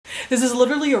This is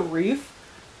literally a wreath,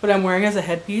 but I'm wearing it as a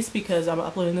headpiece because I'm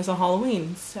uploading this on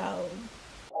Halloween, so.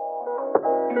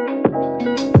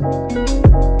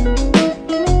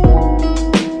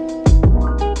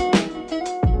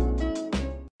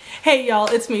 Hey y'all,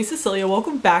 it's me, Cecilia.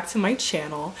 Welcome back to my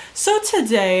channel. So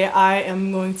today I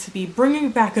am going to be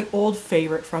bringing back an old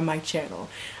favorite from my channel.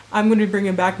 I'm going to be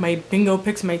bringing back my bingo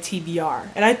picks, my TBR.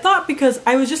 And I thought because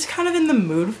I was just kind of in the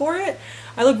mood for it,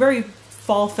 I look very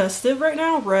fall festive right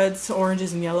now, reds,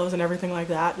 oranges, and yellows and everything like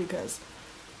that because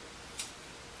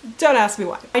don't ask me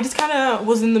why. I just kind of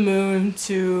was in the mood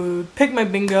to pick my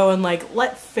bingo and like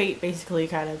let fate basically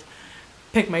kind of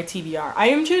pick my TBR. I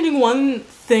am changing one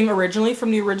thing originally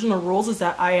from the original rules is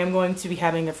that I am going to be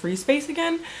having a free space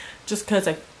again just because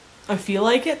I feel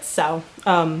like it. So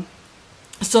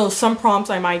so some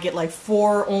prompts I might get like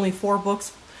only four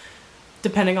books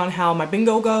depending on how my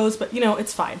bingo goes, but you know,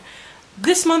 it's fine.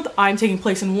 This month I'm taking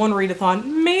place in one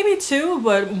readathon, maybe two,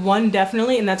 but one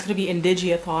definitely, and that's going to be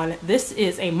Indigathon. This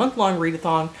is a month-long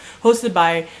readathon hosted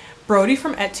by Brody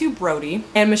from Et2 Brody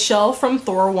and Michelle from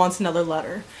Thor Wants Another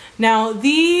Letter. Now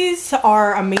these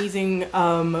are amazing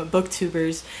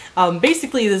booktubers.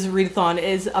 Basically this readathon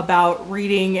is about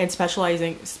reading and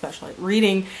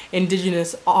reading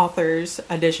indigenous authors,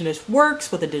 indigenous works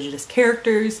with indigenous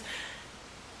characters.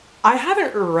 I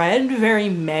haven't read very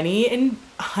many, and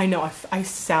I know I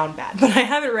sound bad, but I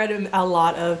haven't read a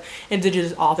lot of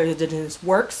indigenous authors, indigenous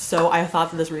works, so I thought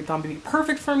that this readathon would be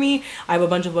perfect for me. I have a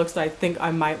bunch of books that I think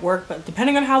I might work, but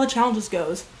depending on how the challenges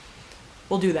goes,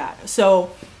 we'll do that.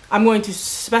 So I'm going to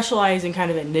specialize in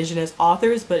kind of indigenous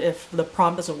authors, but if the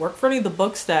prompt doesn't work for me, the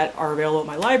books that are available at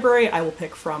my library, I will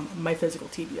pick from my physical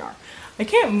TBR. I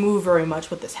can't move very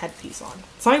much with this headpiece on.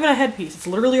 It's not even a headpiece, it's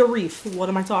literally a wreath. What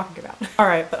am I talking about?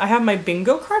 Alright, but I have my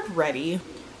bingo card ready.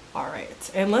 Alright,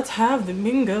 and let's have the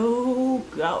bingo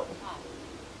go.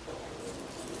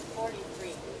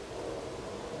 43.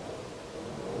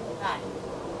 9.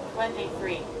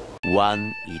 23.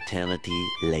 One eternity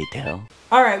later.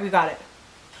 Alright, we got it.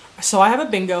 So I have a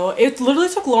bingo. It literally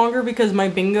took longer because my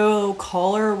bingo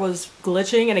caller was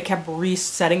glitching and it kept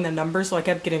resetting the numbers, so I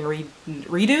kept getting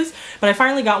redos. But I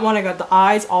finally got one. I got the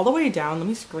eyes all the way down. Let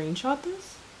me screenshot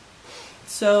this.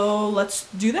 So let's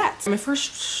do that. My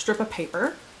first strip of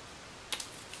paper.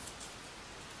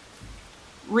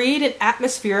 Read an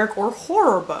atmospheric or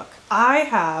horror book. I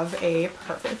have a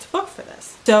perfect book for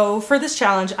this. So for this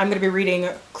challenge, I'm going to be reading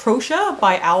Crochet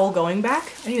by Owl Going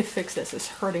Back. I need to fix this. It's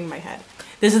hurting my head.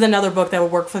 This is another book that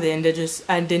would work for the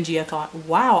Indigathon.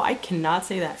 Wow, I cannot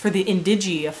say that. For the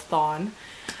Indigathon.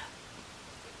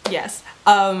 Yes.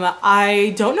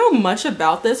 I don't know much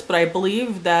about this, but I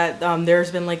believe that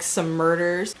there's been like some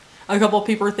murders. A couple of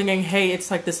people are thinking, hey, it's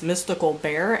like this mystical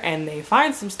bear, and they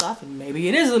find some stuff, and maybe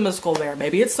it is a mystical bear,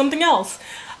 maybe it's something else.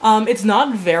 It's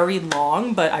not very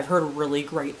long, but I've heard really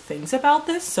great things about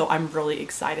this, so I'm really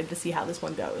excited to see how this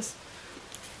one goes.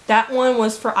 That one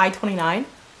was for I-29.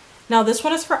 Now this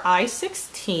one is for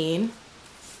I-16.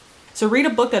 So read a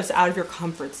book that is out of your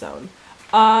comfort zone.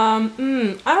 I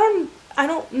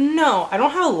don't know. I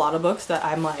don't have a lot of books that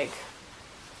I'm like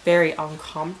very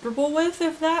uncomfortable with,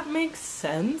 if that makes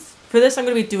sense. For this, I'm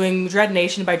going to be doing Dread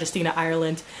Nation by Justina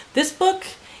Ireland. This book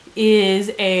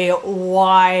is a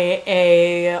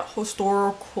YA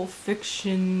historical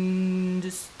fiction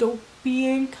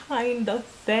dystopian kind of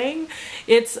thing.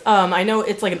 It's I know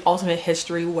it's like an alternate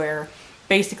history where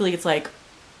basically it's like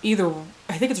either,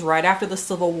 I think it's right after the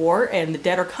Civil War and the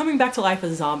dead are coming back to life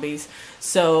as zombies.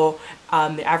 So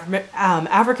the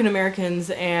African Americans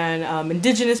and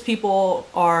indigenous people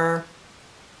are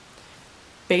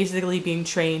basically being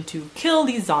trained to kill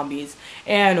these zombies.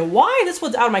 And why this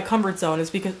one's out of my comfort zone is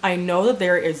because I know that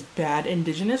there is bad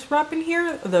indigenous rep in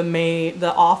here.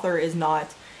 The author is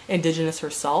not indigenous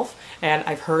herself, and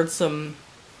I've heard some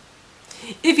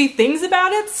iffy things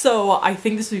about it, so I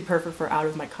think this would be perfect for out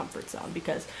of my comfort zone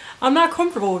because I'm not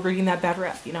comfortable with reading that bad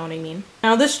rep, you know what I mean?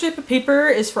 Now this strip of paper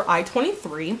is for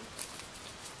I-23,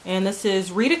 and this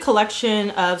is read a collection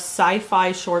of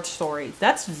sci-fi short stories.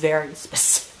 That's very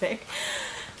specific.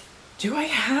 Do I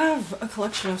have a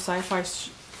collection of sci-fi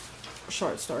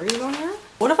short stories on here?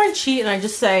 What if I cheat and I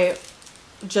just say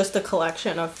just a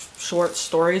collection of short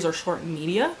stories or short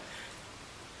media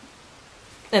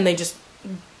and they just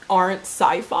aren't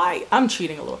sci-fi? I'm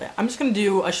cheating a little bit. I'm just going to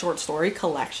do a short story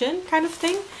collection kind of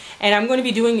thing. And I'm going to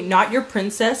be doing Not Your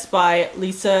Princess by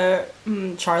Lisa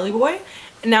Charlie Boy.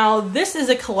 Now this is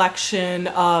a collection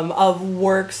of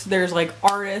works. There's like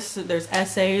artists, there's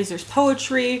essays, there's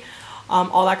poetry,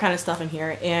 all that kind of stuff in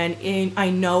here. And I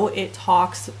know it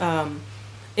talks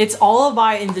It's all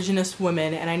by Indigenous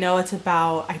women, and I know it's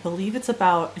about, I believe it's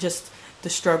about just the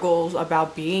struggles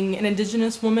about being an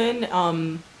Indigenous woman.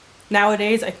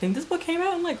 Nowadays, I think this book came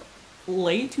out in like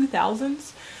late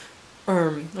 2000s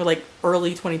or like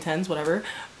early 2010s, whatever.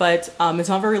 But it's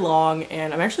not very long,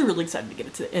 and I'm actually really excited to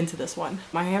get into this one.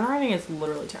 My handwriting is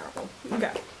literally terrible.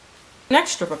 Okay.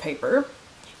 Next strip of paper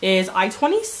is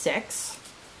I-26.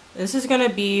 This is gonna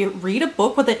be read a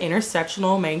book with an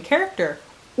intersectional main character.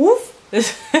 Oof!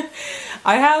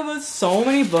 I have so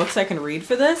many books I can read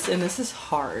for this, and this is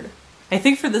hard. I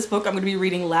think for this book I'm going to be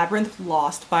reading Labyrinth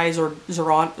Lost by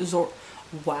Zoraida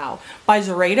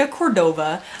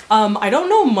Cordova. I don't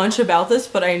know much about this,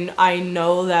 but I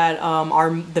know that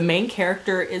the main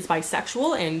character is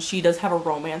bisexual, and she does have a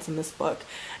romance in this book.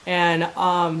 And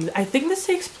I think this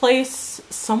takes place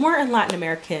somewhere in Latin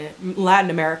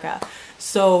America.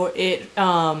 So it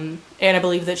and I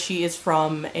believe that she is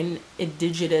from an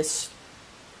indigenous,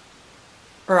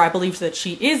 or I believe that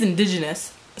she is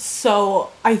indigenous.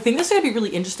 So I think this is going to be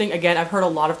really interesting. Again, I've heard a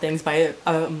lot of things by,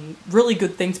 really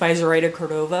good things by Zoraida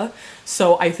Cordova.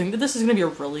 So I think that this is going to be a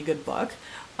really good book.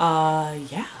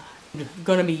 Yeah. I'm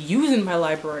going to be using my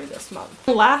library this month.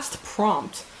 Last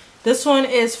prompt. This one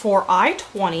is for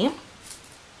I-20.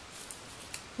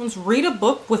 Let's read a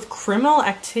book with criminal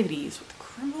activities.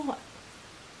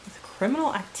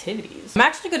 Criminal activities. I'm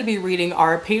actually going to be reading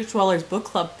our Page Dwellers book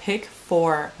club pick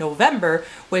for November,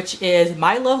 which is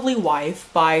My Lovely Wife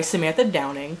by Samantha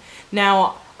Downing.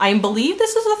 Now, I believe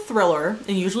this is a thriller,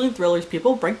 and usually in thrillers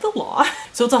people break the law.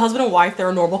 So it's a husband and wife,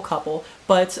 they're a normal couple,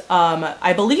 but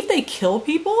I believe they kill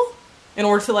people in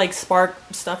order to like spark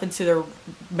stuff into their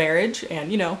marriage,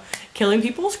 and you know, killing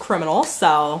people is criminal,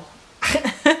 so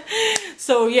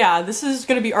so yeah, this is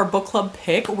gonna be our book club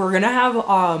pick. We're gonna have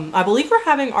I believe we're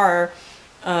having our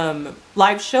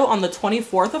live show on the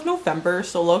 24th of November,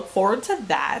 so look forward to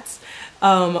that.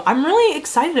 I'm really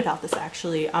excited about this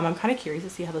actually. I'm kind of curious to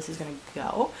see how this is gonna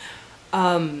go,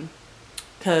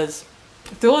 because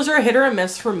thrillers are a hit or a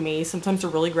miss for me. Sometimes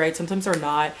they're really great, sometimes they're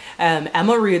not.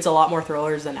 Emma reads a lot more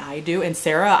thrillers than I do, and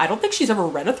Sarah, I don't think she's ever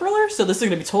read a thriller, so this is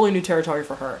gonna be totally new territory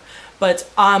for her. But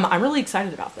I'm really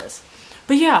excited about this.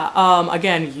 But yeah,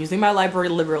 again, using my library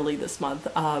liberally this month.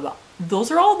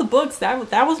 Those are all the books.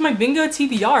 That was my bingo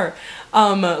TBR.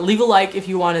 Leave a like if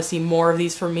you want to see more of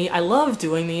these from me. I love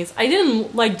doing these. I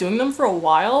didn't like doing them for a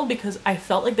while because I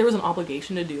felt like there was an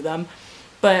obligation to do them.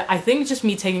 But I think just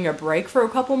me taking a break for a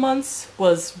couple months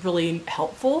was really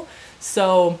helpful.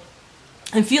 So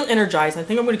I feel energized. I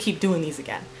think I'm going to keep doing these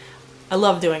again. I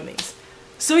love doing these.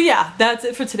 So yeah, that's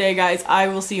it for today, guys. I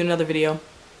will see you in another video.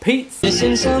 Peace.